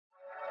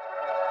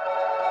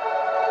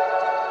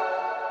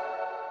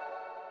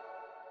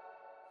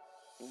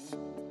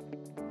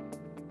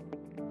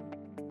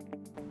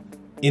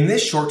In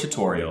this short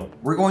tutorial,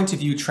 we're going to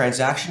view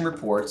transaction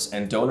reports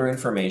and donor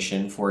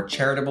information for a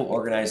charitable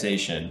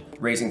organization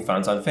raising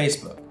funds on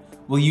Facebook.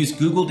 We'll use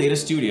Google Data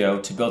Studio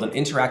to build an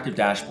interactive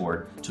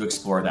dashboard to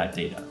explore that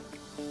data.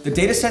 The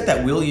dataset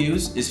that we'll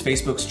use is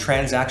Facebook's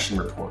transaction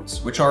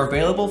reports, which are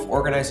available for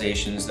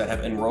organizations that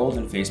have enrolled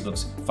in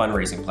Facebook's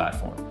fundraising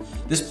platform.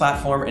 This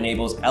platform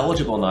enables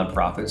eligible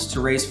nonprofits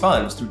to raise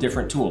funds through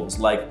different tools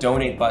like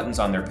donate buttons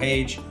on their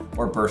page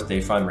or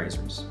birthday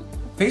fundraisers.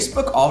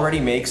 Facebook already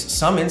makes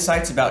some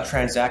insights about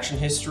transaction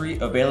history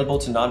available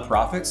to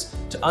nonprofits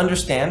to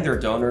understand their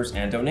donors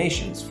and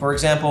donations. For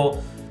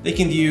example, they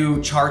can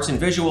view charts and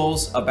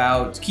visuals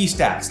about key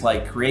stats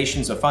like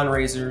creations of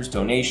fundraisers,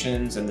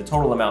 donations, and the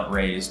total amount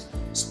raised,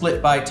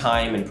 split by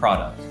time and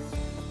product.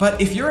 But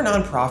if you're a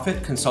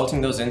nonprofit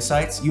consulting those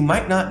insights, you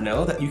might not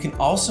know that you can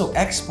also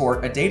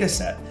export a data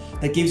set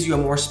that gives you a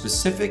more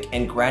specific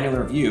and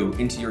granular view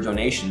into your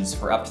donations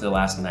for up to the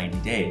last 90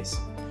 days.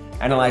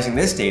 Analyzing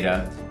this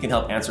data can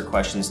help answer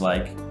questions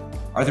like,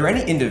 are there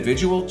any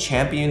individual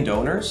champion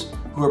donors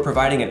who are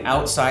providing an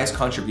outsized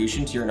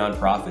contribution to your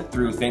nonprofit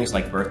through things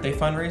like birthday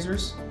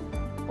fundraisers?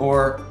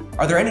 Or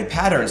are there any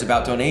patterns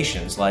about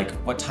donations, like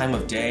what time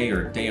of day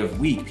or day of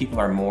week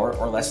people are more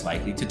or less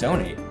likely to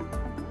donate?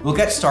 We'll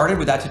get started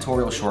with that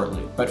tutorial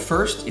shortly, but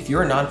first, if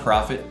you're a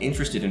nonprofit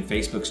interested in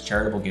Facebook's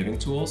charitable giving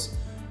tools,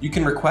 you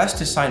can request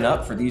to sign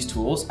up for these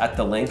tools at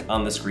the link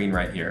on the screen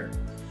right here.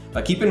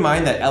 But keep in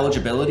mind that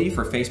eligibility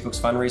for Facebook's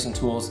fundraising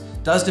tools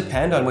does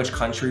depend on which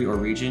country or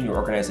region your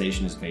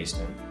organization is based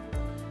in.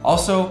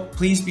 Also,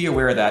 please be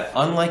aware that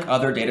unlike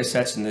other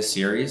datasets in this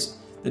series,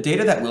 the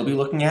data that we'll be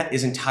looking at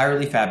is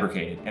entirely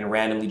fabricated and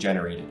randomly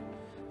generated.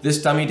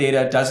 This dummy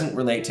data doesn't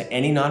relate to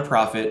any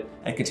nonprofit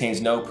and contains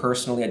no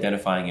personally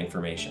identifying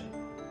information.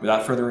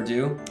 Without further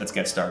ado, let's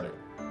get started.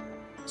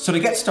 So to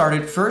get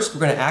started, first we're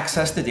going to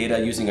access the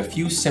data using a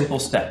few simple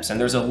steps, and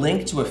there's a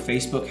link to a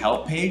Facebook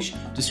help page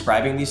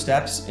describing these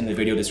steps in the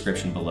video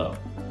description below.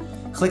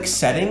 Click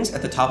Settings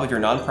at the top of your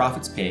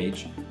nonprofit's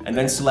page, and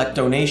then select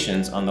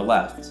Donations on the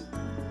left.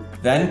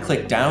 Then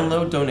click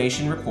Download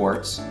Donation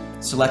Reports,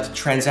 select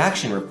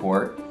Transaction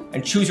Report,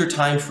 and choose your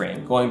time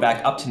frame, going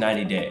back up to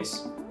 90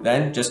 days.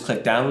 Then just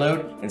click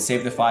Download and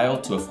save the file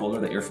to a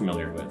folder that you're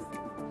familiar with.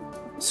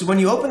 So when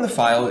you open the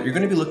file, you're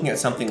going to be looking at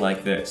something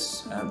like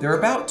this. There are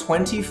about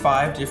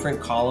 25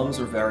 different columns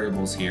or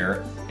variables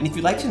here, and if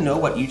you'd like to know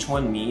what each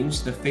one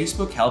means, the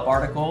Facebook help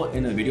article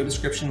in the video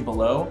description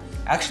below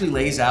actually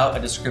lays out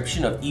a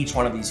description of each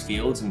one of these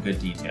fields in good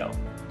detail.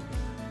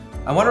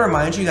 I want to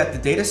remind you that the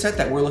dataset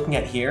that we're looking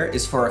at here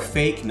is for a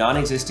fake,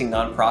 non-existing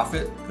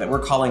nonprofit that we're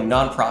calling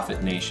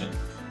Nonprofit Nation.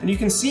 And you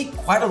can see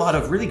quite a lot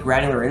of really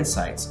granular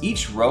insights.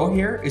 Each row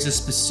here is a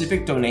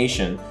specific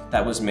donation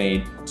that was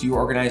made to your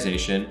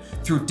organization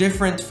through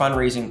different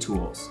fundraising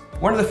tools.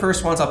 One of the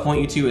first ones I'll point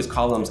you to is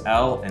columns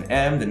L and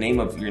M, the name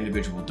of your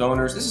individual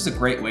donors. This is a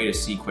great way to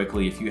see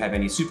quickly if you have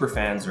any super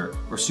fans or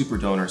super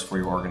donors for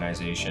your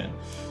organization.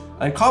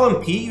 In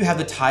column P, you have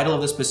the title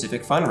of the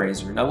specific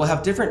fundraiser. Now we'll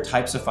have different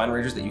types of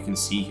fundraisers that you can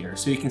see here.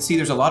 So you can see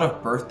there's a lot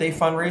of birthday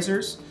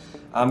fundraisers.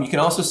 You can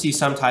also see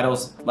some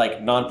titles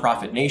like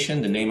Nonprofit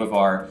Nation, the name of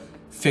our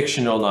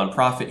fictional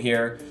nonprofit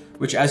here,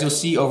 which, as you'll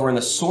see over in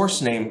the source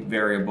name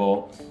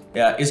variable,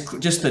 is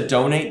just the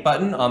donate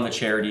button on the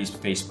charity's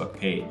Facebook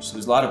page. So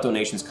there's a lot of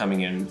donations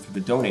coming in for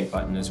the donate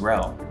button as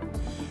well.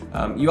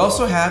 You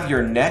also have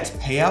your net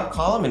payout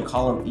column in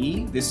column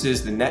E. This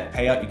is the net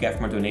payout you get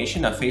from a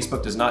donation. Now,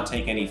 Facebook does not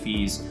take any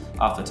fees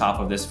off the top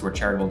of this for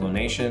charitable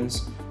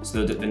donations,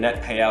 so the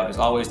net payout is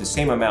always the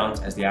same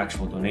amount as the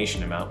actual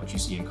donation amount, which you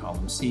see in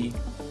column C.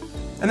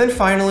 And then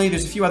finally,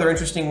 there's a few other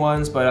interesting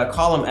ones, but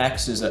column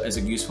X is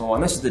a useful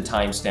one. This is the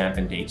timestamp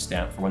and date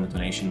stamp for when the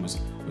donation was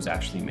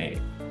actually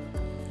made.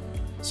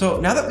 So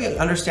now that we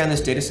understand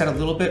this data set a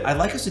little bit, I'd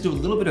like us to do a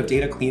little bit of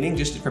data cleaning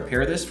just to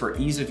prepare this for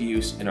ease of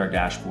use in our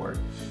dashboard.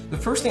 The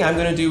first thing I'm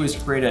going to do is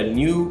create a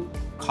new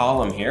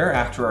column here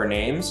after our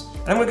names,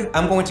 and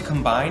I'm going to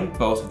combine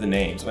both of the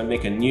names. I'm going to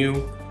make a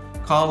new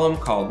column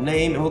called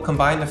name, and we'll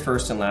combine the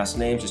first and last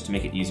names just to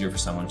make it easier for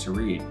someone to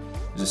read.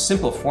 There's a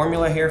simple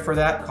formula here for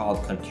that called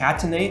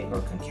concatenate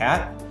or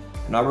concat,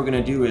 and all we're going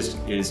to do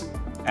is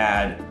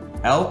add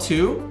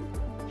L2,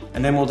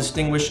 and then we'll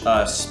distinguish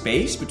a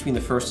space between the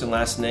first and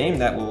last name.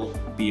 That will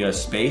be a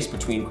space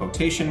between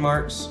quotation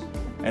marks.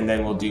 And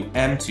then we'll do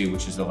M2,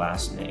 which is the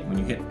last name. When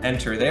you hit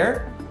enter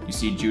there, you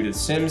see Judith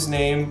Sims'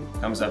 name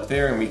comes up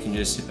there, and we can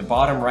just hit the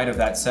bottom right of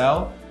that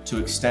cell to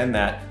extend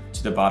that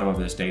to the bottom of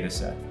this data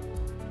set.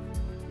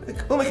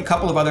 We'll make a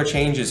couple of other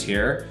changes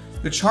here.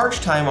 The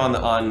charge time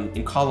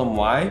in column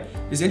Y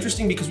is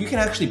interesting because we can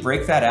actually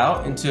break that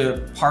out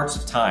into parts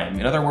of time.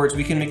 In other words,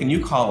 we can make a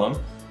new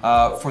column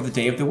for the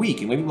day of the week,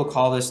 and maybe we'll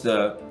call this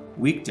the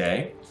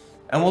weekday,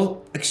 and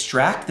we'll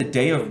extract the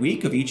day of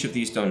week of each of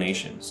these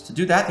donations. To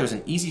do that, there's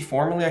an easy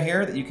formula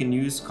here that you can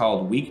use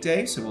called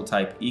weekday, so we'll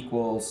type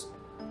equals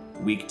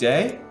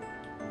weekday.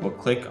 We'll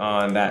click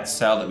on that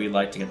cell that we'd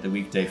like to get the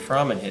weekday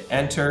from and hit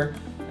enter,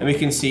 and we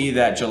can see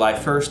that July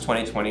 1st,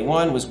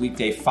 2021 was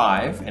weekday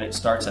 5, and it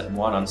starts at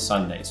 1 on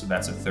Sunday, so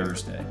that's a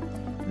Thursday.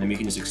 And And then we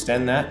can just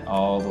extend that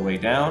all the way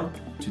down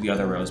to the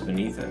other rows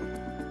beneath it.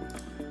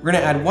 We're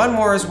gonna add one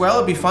more as well.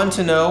 It'd be fun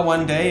to know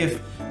one day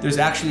if there's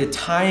actually a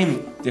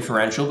time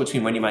differential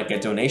between when you might get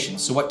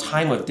donations. So what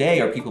time of day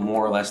are people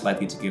more or less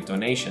likely to give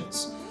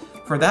donations?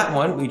 For that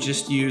one, we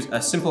just use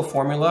a simple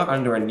formula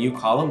under a new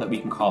column that we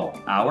can call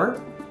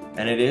hour.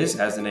 And it is,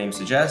 as the name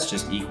suggests,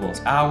 just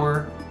equals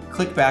hour.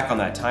 Click back on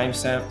that time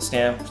stamp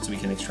so we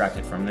can extract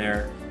it from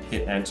there,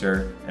 hit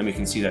enter, and we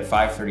can see that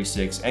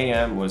 5:36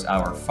 a.m. was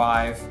hour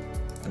 5.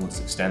 And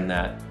let's extend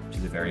that to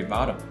the very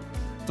bottom.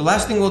 The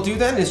last thing we'll do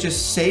then is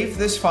just save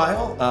this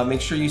file. Make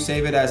sure you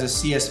save it as a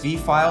CSV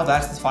file.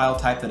 That's the file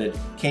type that it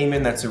came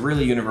in. That's a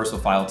really universal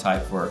file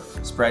type for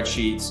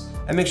spreadsheets.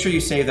 And make sure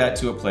you save that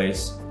to a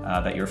place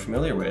that you're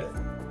familiar with.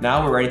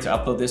 Now we're ready to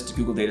upload this to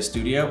Google Data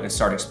Studio and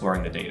start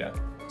exploring the data.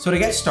 So to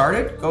get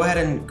started, go ahead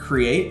and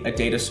create a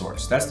data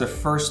source. That's the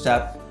first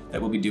step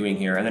that we'll be doing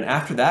here. And then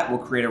after that, we'll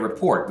create a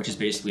report, which is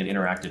basically an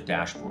interactive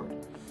dashboard.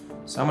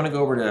 So I'm gonna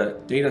go over to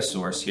data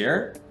source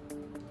here.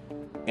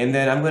 And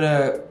then I'm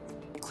gonna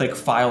click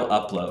File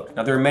Upload.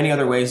 Now there are many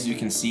other ways you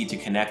can see to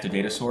connect a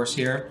data source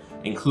here,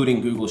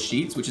 including Google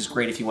Sheets, which is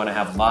great if you want to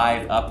have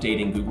live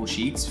updating Google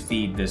Sheets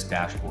feed this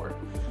dashboard.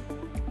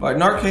 But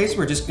in our case,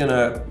 we're just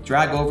gonna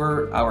drag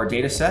over our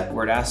data set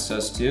where it asks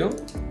us to.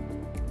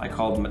 I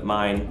called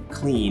mine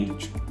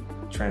Cleaned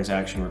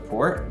Transaction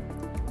Report.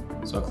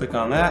 So I'll click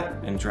on that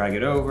and drag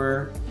it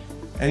over.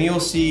 And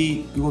you'll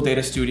see Google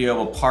Data Studio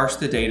will parse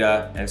the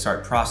data and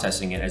start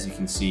processing it, as you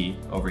can see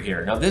over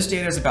here. Now this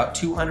data is about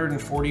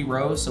 240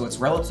 rows, so it's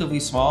relatively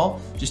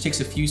small. Just takes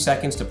a few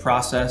seconds to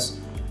process.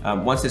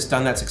 Once it's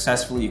done that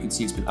successfully, you can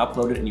see it's been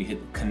uploaded and you hit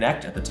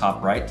connect at the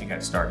top right to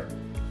get started.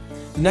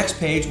 The next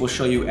page will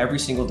show you every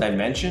single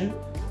dimension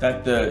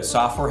that the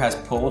software has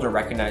pulled or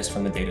recognized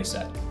from the data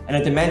set. And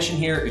a dimension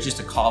here is just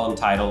a column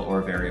title or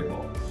a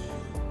variable.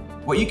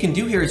 What you can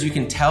do here is you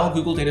can tell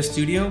Google Data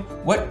Studio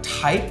what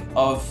type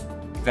of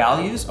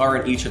values are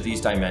in each of these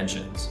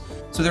dimensions.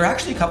 So there are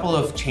actually a couple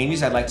of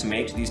changes I'd like to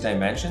make to these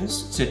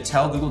dimensions to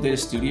tell Google Data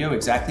Studio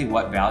exactly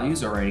what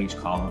values are in each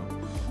column.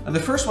 Now the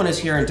first one is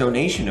here in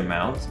donation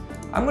amount.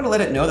 I'm going to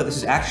let it know that this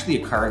is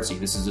actually a currency.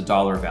 This is a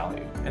dollar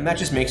value. And that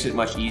just makes it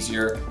much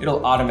easier.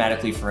 It'll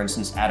automatically, for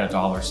instance, add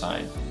a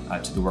 $sign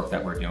to the work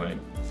that we're doing.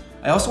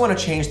 I also want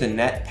to change the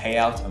net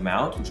payout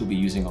amount, which we'll be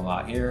using a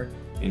lot here,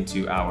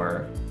 into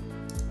our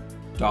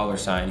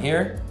 $sign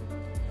here.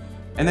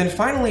 And then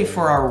finally,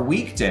 for our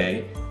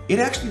weekday, it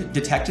actually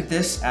detected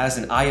this as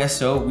an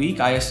ISO week.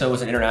 ISO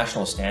is an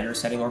international standard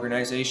setting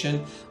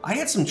organization. I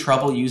had some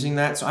trouble using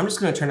that, so I'm just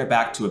going to turn it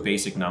back to a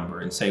basic number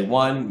and say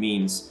 1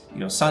 means,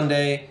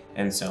 Sunday,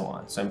 and so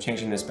on. So I'm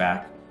changing this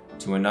back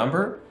to a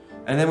number.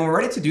 And then when we're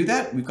ready to do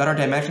that, we've got our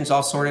dimensions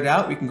all sorted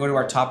out. We can go to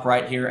our top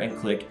right here and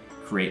click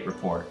Create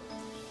Report.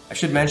 I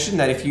should mention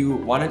that if you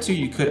wanted to,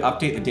 you could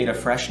update the data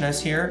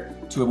freshness here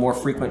to a more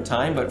frequent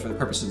time, but for the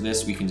purpose of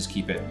this, we can just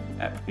keep it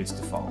at its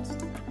default.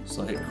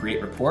 So I'll hit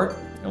Create Report,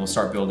 and we'll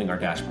start building our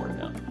dashboard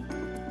now.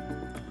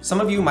 Some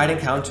of you might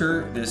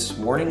encounter this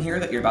warning here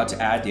that you're about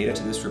to add data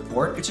to this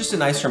report. It's just a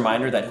nice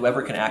reminder that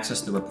whoever can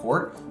access the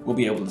report will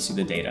be able to see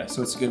the data.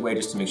 So it's a good way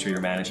just to make sure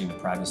you're managing the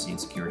privacy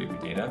and security of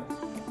your data.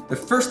 The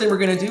first thing we're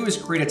going to do is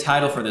create a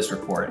title for this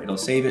report. It'll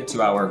save it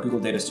to our Google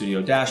Data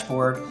Studio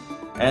dashboard.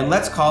 And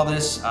let's call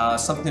this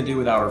something to do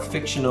with our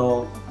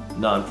fictional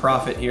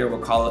nonprofit here. We'll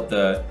call it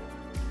the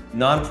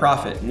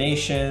Nonprofit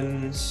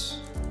Nations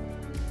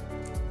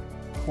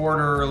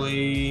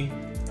Quarterly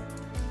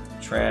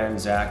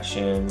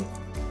Transaction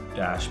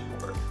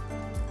Dashboard.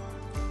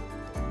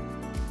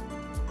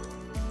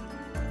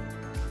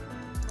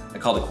 I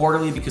called it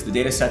quarterly because the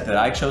data set that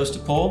I chose to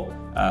pull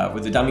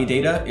with the dummy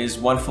data is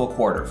 1 full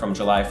quarter from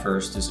July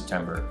 1st to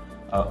September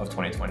of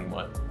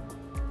 2021.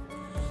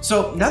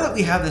 So now that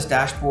we have this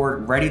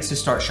dashboard ready to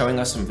start showing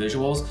us some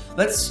visuals,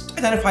 let's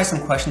identify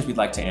some questions we'd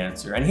like to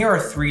answer. And here are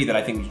 3 that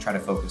I think we should try to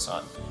focus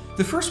on.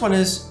 The first one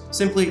is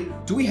simply,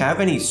 do we have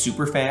any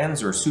super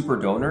fans or super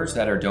donors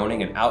that are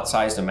donating an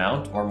outsized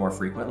amount or more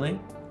frequently?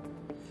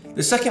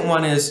 The second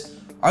one is,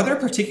 are there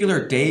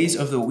particular days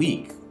of the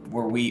week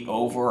where we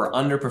over or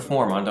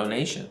underperform on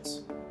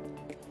donations?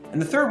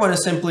 And the third one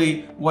is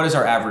simply, what is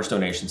our average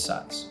donation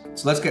size?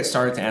 So let's get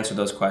started to answer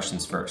those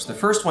questions first. The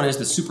first one is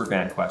the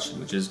superfan question,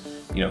 which is,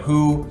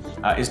 who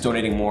is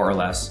donating more or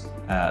less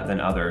than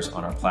others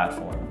on our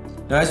platform.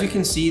 Now, as you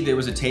can see, there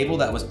was a table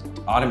that was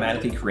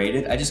automatically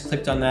created. I just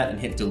clicked on that and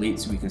hit delete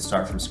so we can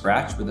start from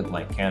scratch with a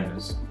blank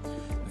canvas.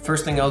 The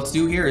first thing I'll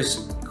do here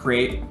is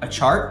create a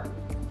chart.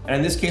 And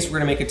in this case, we're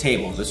gonna make a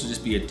table. This will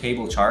just be a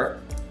table chart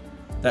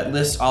that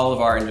lists all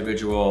of our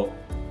individual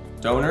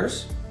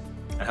donors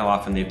and how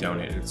often they've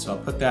donated. So I'll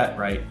put that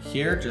right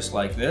here, just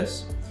like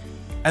this.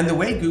 And the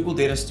way Google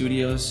Data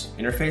Studio's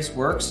interface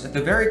works, at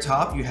the very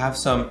top, you have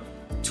some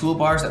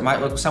toolbars that might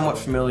look somewhat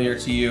familiar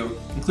to you,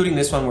 including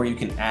this one where you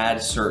can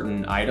add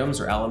certain items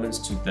or elements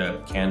to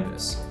the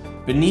canvas.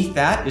 Beneath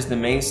that is the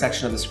main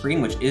section of the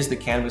screen, which is the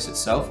canvas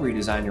itself where you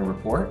design your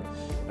report.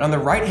 And on the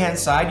right-hand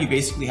side, you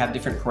basically have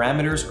different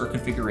parameters or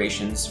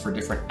configurations for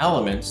different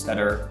elements that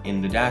are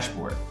in the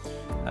dashboard.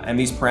 And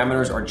these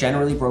parameters are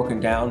generally broken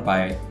down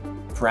by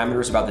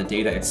parameters about the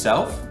data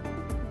itself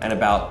and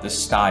about the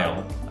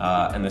style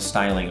and the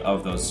styling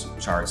of those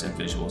charts and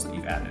visuals that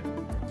you've added.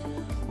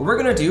 What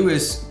we're going to do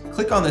is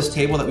click on this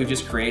table that we've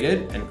just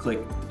created and click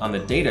on the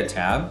Data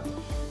tab,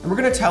 and we're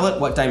going to tell it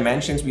what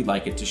dimensions we'd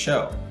like it to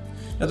show.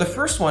 Now the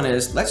first one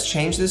is, let's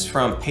change this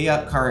from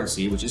payout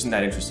currency, which isn't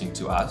that interesting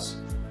to us,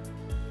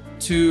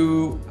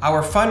 to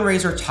our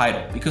fundraiser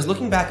title, because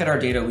looking back at our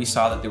data, we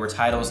saw that there were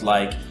titles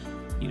like,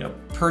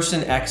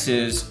 person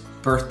X's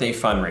birthday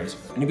fundraiser.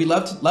 And it'd be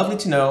lovely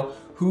to know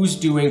who's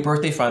doing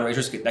birthday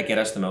fundraisers that get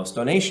us the most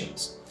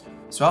donations.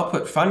 So I'll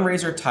put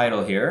fundraiser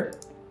title here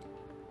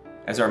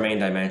as our main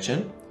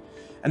dimension.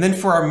 And then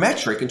for our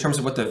metric, in terms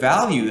of what the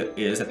value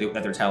is that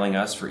they're telling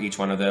us for each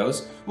one of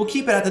those, we'll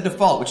keep it at the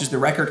default, which is the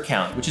record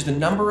count, which is the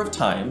number of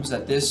times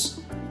that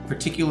this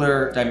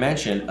particular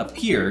dimension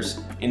appears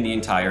in the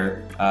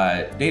entire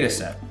data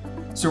set.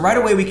 So right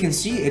away we can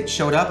see it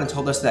showed up and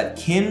told us that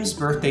Kim's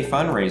birthday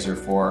fundraiser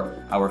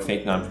for our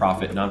fake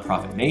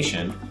nonprofit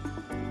nation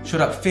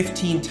showed up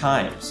 15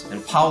 times,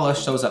 and Paula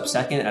shows up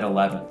second at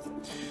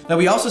 11th. Now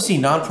we also see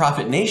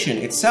nonprofit nation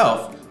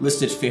itself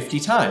listed 50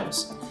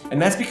 times.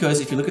 And that's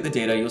because if you look at the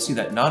data, you'll see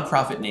that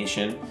nonprofit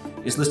nation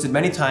is listed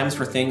many times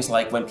for things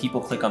like when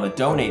people click on the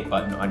donate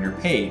button on your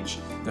page.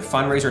 The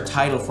fundraiser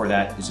title for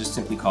that is just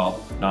simply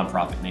called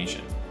nonprofit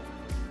nation.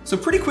 So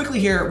pretty quickly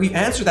here, we've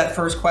answered that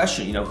first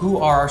question, who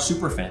are our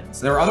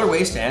superfans? There are other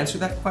ways to answer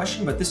that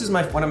question, but this is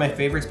one of my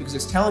favorites because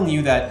it's telling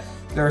you that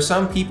there are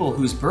some people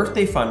whose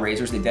birthday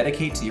fundraisers they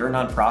dedicate to your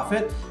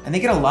nonprofit, and they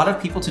get a lot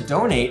of people to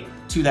donate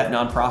to that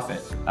nonprofit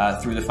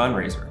through the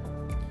fundraiser.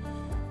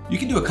 You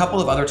can do a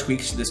couple of other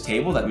tweaks to this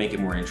table that make it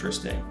more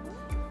interesting.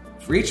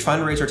 For each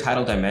fundraiser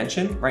title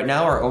dimension, right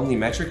now our only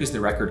metric is the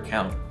record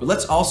count. But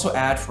let's also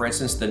add, for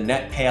instance, the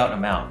net payout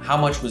amount, how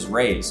much was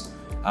raised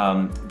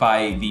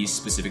by these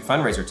specific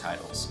fundraiser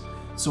titles.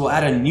 So we'll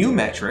add a new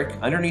metric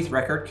underneath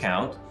record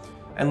count,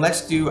 and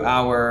let's do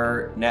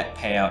our net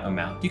payout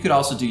amount. You could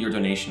also do your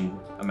donation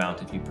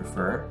amount if you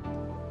prefer.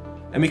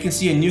 And we can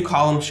see a new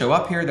column show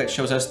up here that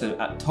shows us the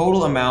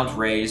total amount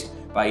raised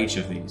by each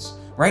of these.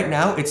 Right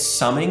now it's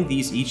summing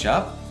these each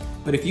up,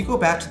 but if you go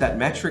back to that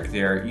metric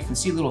there, you can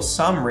see a little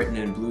sum written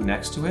in blue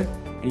next to it,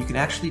 and you can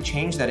actually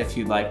change that if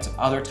you'd like to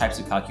other types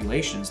of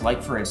calculations,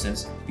 like for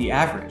instance, the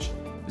average.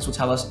 This will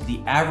tell us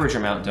the average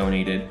amount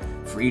donated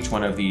for each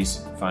one of these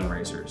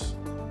fundraisers.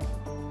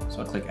 So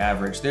I'll click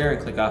average there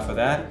and click off of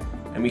that.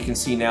 And we can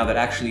see now that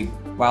actually,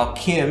 while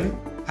Kim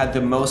had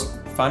the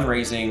most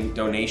fundraising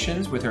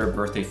donations with her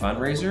birthday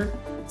fundraiser,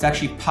 it's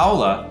actually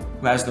Paula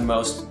who has the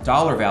most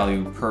dollar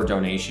value per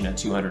donation at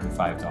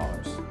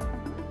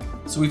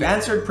 $205. So we've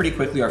answered pretty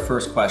quickly our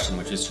first question,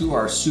 which is who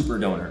are super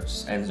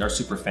donors and our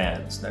super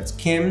fans. That's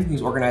Kim,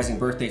 who's organizing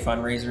birthday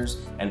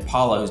fundraisers, and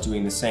Paula, who's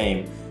doing the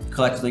same.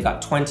 Collectively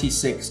got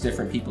 26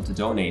 different people to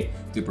donate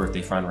through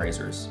birthday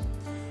fundraisers.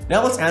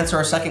 Now let's answer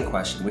our second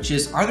question, which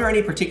is, are there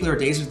any particular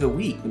days of the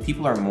week when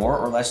people are more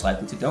or less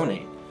likely to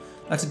donate?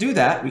 Now to do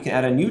that, we can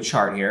add a new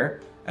chart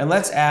here, and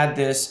let's add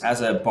this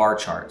as a bar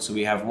chart. So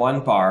we have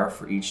one bar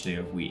for each day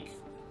of week.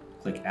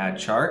 Click Add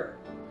Chart,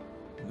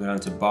 go down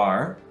to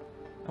Bar,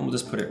 and we'll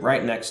just put it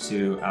right next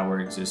to our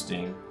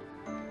existing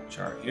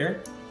chart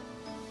here.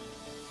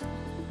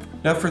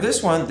 Now for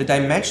this one, the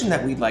dimension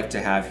that we'd like to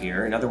have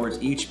here, in other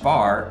words, each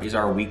bar is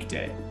our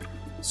weekday.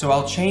 So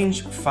I'll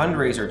change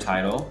fundraiser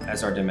title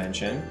as our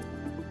dimension.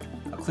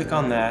 I'll click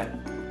on that,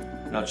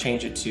 and I'll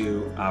change it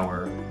to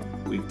our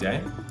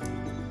weekday.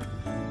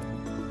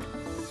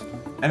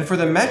 And for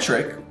the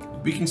metric,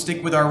 we can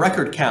stick with our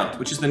record count,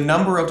 which is the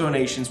number of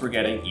donations we're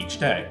getting each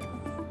day.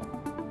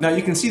 Now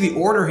you can see the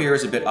order here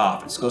is a bit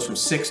off. It goes from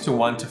 6 to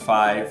 1 to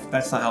 5.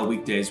 That's not how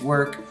weekdays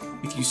work.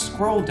 If you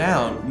scroll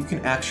down, you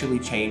can actually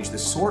change the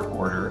sort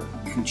order.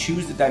 You can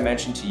choose the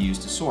dimension to use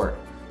to sort.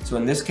 So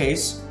in this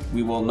case,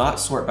 we will not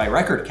sort by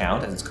record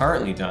count as it's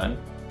currently done,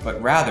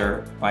 but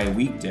rather by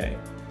weekday.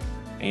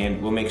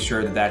 And we'll make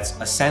sure that that's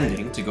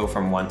ascending to go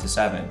from 1 to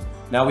 7.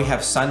 Now we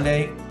have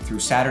Sunday through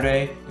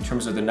Saturday in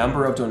terms of the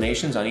number of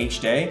donations on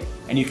each day,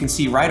 and you can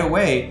see right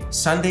away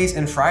Sundays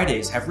and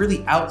Fridays have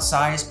really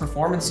outsized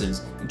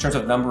performances in terms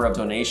of number of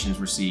donations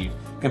received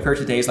compared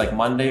to days like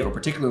Monday or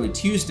particularly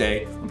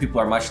Tuesday when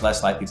people are much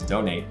less likely to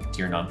donate to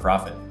your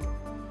nonprofit.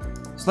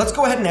 So let's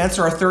go ahead and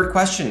answer our third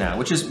question now,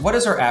 which is what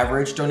is our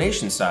average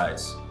donation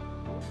size?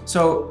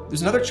 So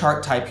there's another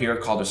chart type here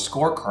called a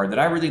scorecard that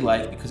I really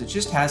like because it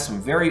just has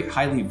some very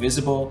highly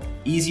visible,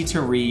 easy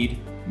to read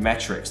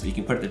metrics that you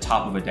can put at the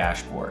top of a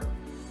dashboard.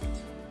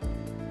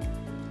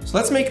 So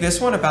let's make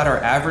this one about our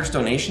average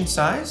donation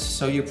size.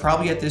 So you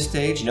probably at this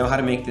stage know how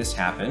to make this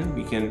happen.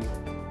 We can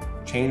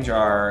keep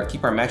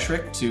our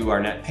metric to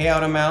our net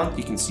payout amount.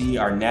 You can see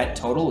our net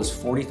total is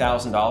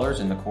 $40,000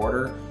 in the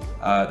quarter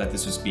that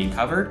this was being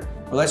covered.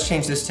 But let's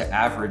change this to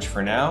average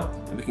for now.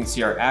 And we can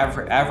see our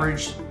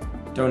average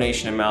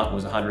donation amount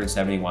was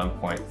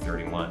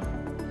 171.31.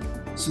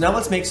 So now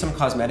let's make some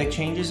cosmetic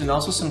changes and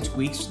also some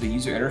tweaks to the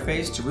user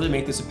interface to really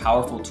make this a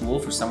powerful tool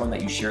for someone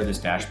that you share this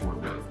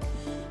dashboard with.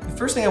 The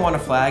first thing I want to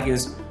flag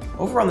is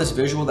over on this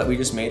visual that we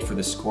just made for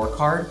the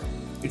scorecard,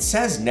 it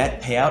says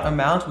net payout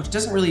amount, which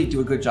doesn't really do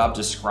a good job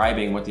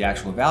describing what the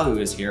actual value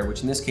is here,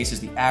 which in this case is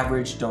the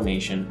average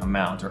donation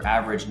amount or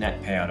average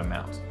net payout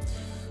amount.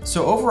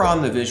 So over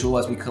on the visual,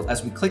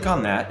 as we click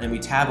on that and we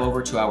tab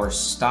over to our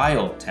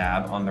Style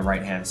tab on the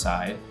right-hand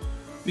side,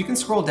 we can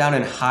scroll down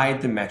and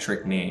hide the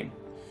metric name.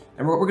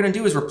 And what we're going to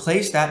do is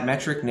replace that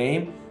metric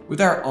name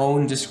with our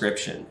own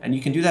description. And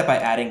you can do that by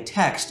adding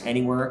text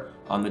anywhere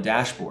on the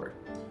dashboard.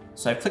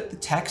 So I click the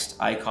text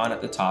icon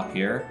at the top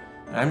here,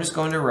 and I'm just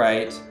going to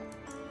write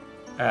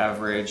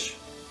average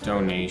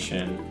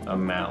donation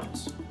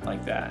amount,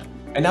 like that.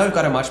 And now we've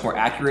got a much more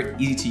accurate,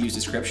 easy to use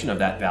description of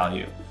that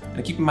value.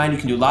 And keep in mind, you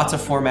can do lots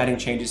of formatting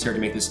changes here to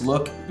make this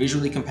look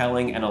visually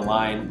compelling and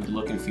align with the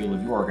look and feel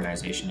of your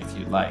organization if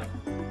you'd like.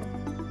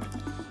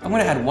 I'm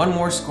going to add one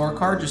more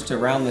scorecard just to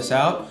round this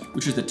out,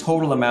 which is the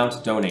total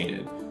amount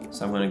donated.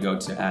 So I'm going to go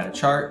to add a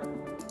chart,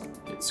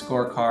 hit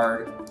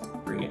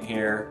scorecard, bring it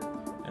here,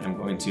 and I'm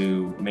going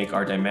to make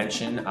our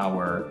dimension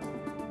our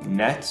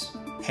net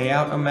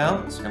payout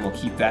amount, and we'll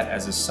keep that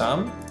as a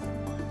sum.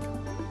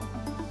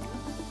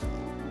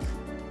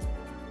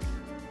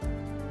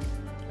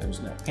 There's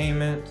net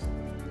payment.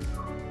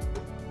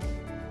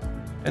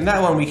 And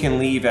that one we can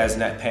leave as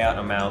net payout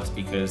amount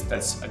because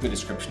that's a good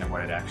description of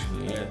what it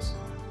actually is.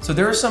 So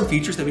there are some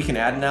features that we can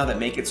add now that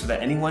make it so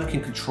that anyone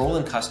can control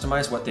and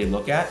customize what they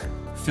look at,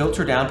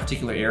 filter down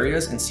particular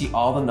areas, and see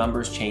all the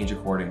numbers change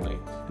accordingly.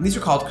 And these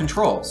are called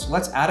controls. So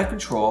let's add a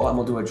control, and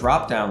we'll do a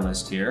drop-down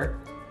list here.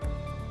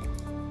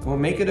 We'll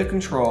make it a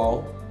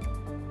control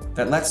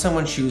that lets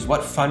someone choose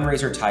what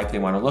fundraiser type they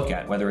want to look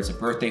at, whether it's a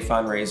birthday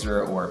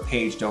fundraiser or a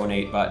page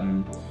donate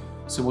button.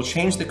 So we'll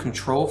change the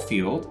control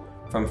field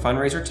from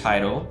fundraiser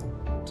title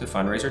to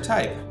fundraiser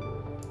type.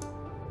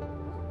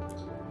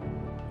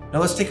 Now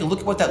let's take a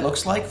look at what that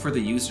looks like for the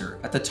user.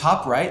 At the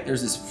top right,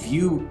 there's this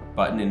view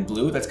button in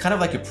blue that's kind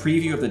of like a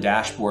preview of the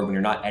dashboard when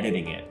you're not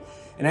editing it.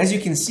 And as you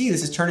can see,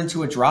 this has turned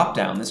into a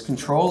drop-down. This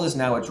control is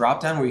now a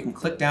drop-down where you can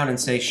click down and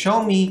say,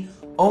 show me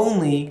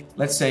only,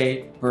 let's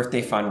say,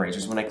 birthday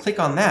fundraisers. When I click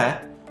on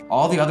that,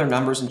 all the other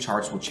numbers and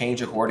charts will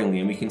change accordingly.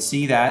 And we can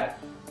see that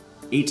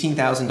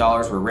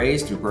 $18,000 were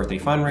raised through birthday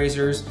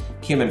fundraisers.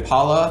 Kim and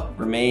Paula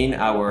remain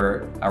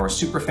our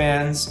super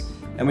fans.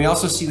 And we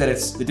also see that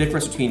the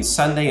difference between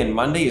Sunday and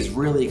Monday is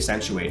really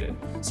accentuated.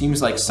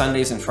 Seems like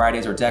Sundays and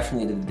Fridays are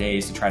definitely the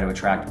days to try to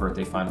attract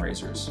birthday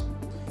fundraisers.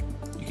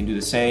 You can do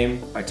the same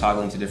by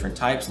toggling to different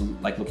types,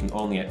 like looking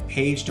only at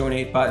page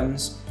donate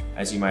buttons.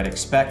 As you might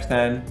expect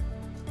then,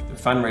 the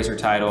fundraiser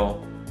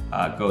title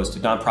goes to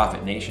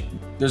Nonprofit Nation.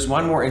 There's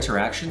one more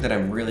interaction that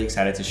I'm really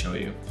excited to show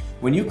you.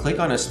 When you click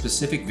on a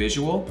specific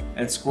visual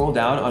and scroll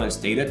down on its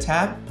data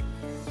tab,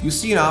 you'll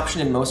see an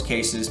option in most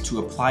cases to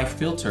apply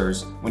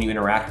filters when you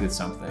interact with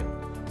something.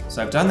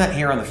 So I've done that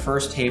here on the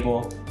first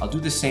table. I'll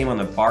do the same on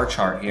the bar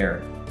chart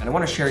here. And I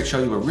want to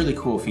show you a really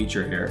cool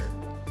feature here.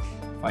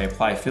 If I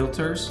apply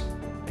filters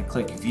and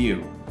click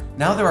view.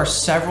 Now there are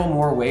several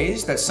more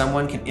ways that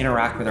someone can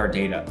interact with our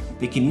data.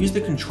 They can use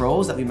the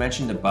controls that we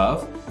mentioned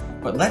above,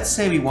 but let's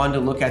say we wanted to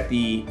look at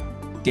the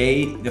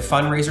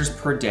fundraisers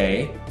per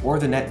day or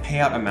the net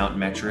payout amount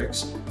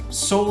metrics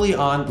solely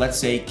on, let's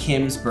say,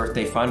 Kim's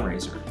birthday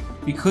fundraiser.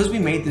 Because we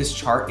made this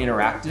chart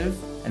interactive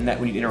and that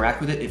when you interact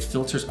with it, it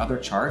filters other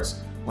charts,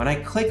 when I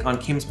click on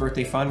Kim's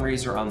birthday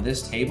fundraiser on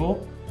this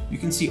table, you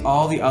can see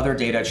all the other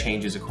data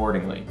changes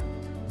accordingly.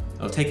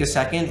 It'll take a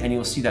second and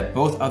you'll see that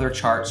both other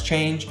charts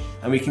change,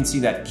 and we can see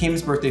that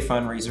Kim's birthday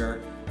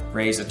fundraiser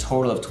raised a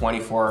total of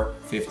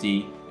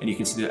 $24.50, and you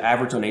can see the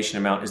average donation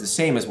amount is the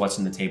same as what's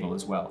in the table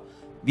as well.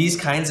 These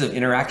kinds of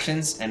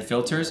interactions and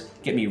filters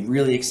get me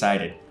really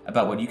excited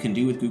about what you can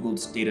do with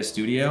Google's Data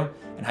Studio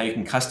and how you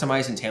can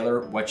customize and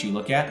tailor what you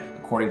look at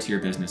according to your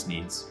business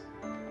needs.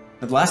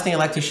 Now, the last thing I'd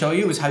like to show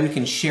you is how you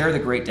can share the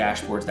great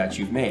dashboards that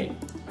you've made.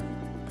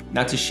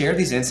 Now, to share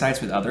these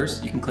insights with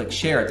others, you can click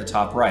Share at the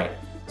top right.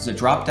 There's a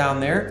drop down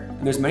there,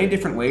 and there's many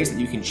different ways that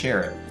you can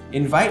share it.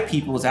 Invite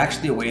people is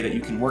actually a way that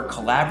you can work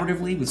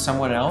collaboratively with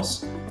someone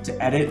else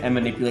to edit and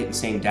manipulate the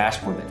same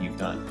dashboard that you've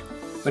done.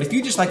 But if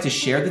you just like to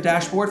share the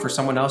dashboard for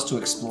someone else to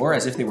explore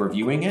as if they were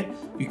viewing it,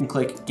 you can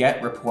click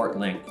Get Report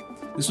Link.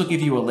 This will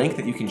give you a link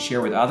that you can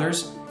share with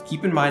others.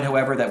 Keep in mind,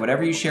 however, that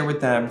whatever you share with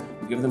them,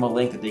 you give them a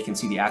link that they can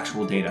see the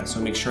actual data. So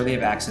make sure they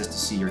have access to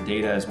see your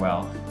data as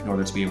well in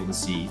order to be able to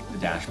see the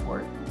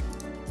dashboard.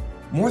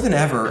 More than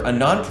ever, a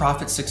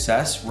nonprofit's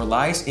success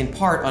relies in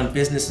part on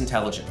business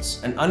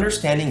intelligence, and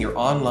understanding your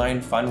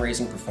online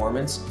fundraising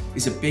performance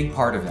is a big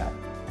part of that.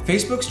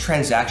 Facebook's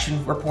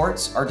transaction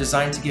reports are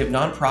designed to give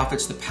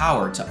nonprofits the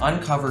power to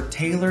uncover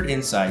tailored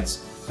insights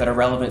that are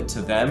relevant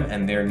to them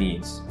and their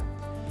needs.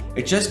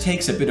 It just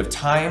takes a bit of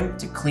time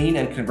to clean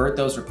and convert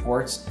those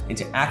reports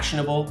into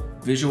actionable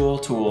visual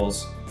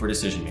tools for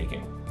decision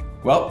making.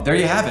 Well, there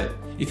you have it.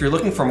 If you're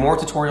looking for more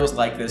tutorials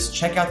like this,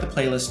 check out the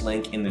playlist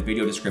link in the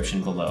video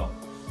description below.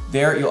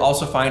 There, you'll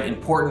also find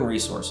important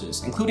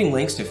resources, including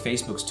links to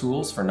Facebook's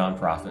tools for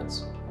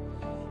nonprofits.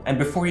 And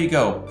before you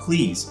go,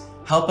 please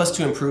help us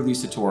to improve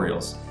these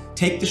tutorials.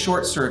 Take the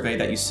short survey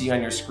that you see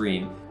on your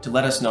screen to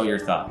let us know your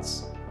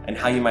thoughts and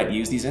how you might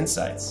use these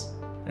insights.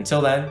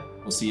 Until then,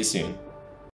 we'll see you soon.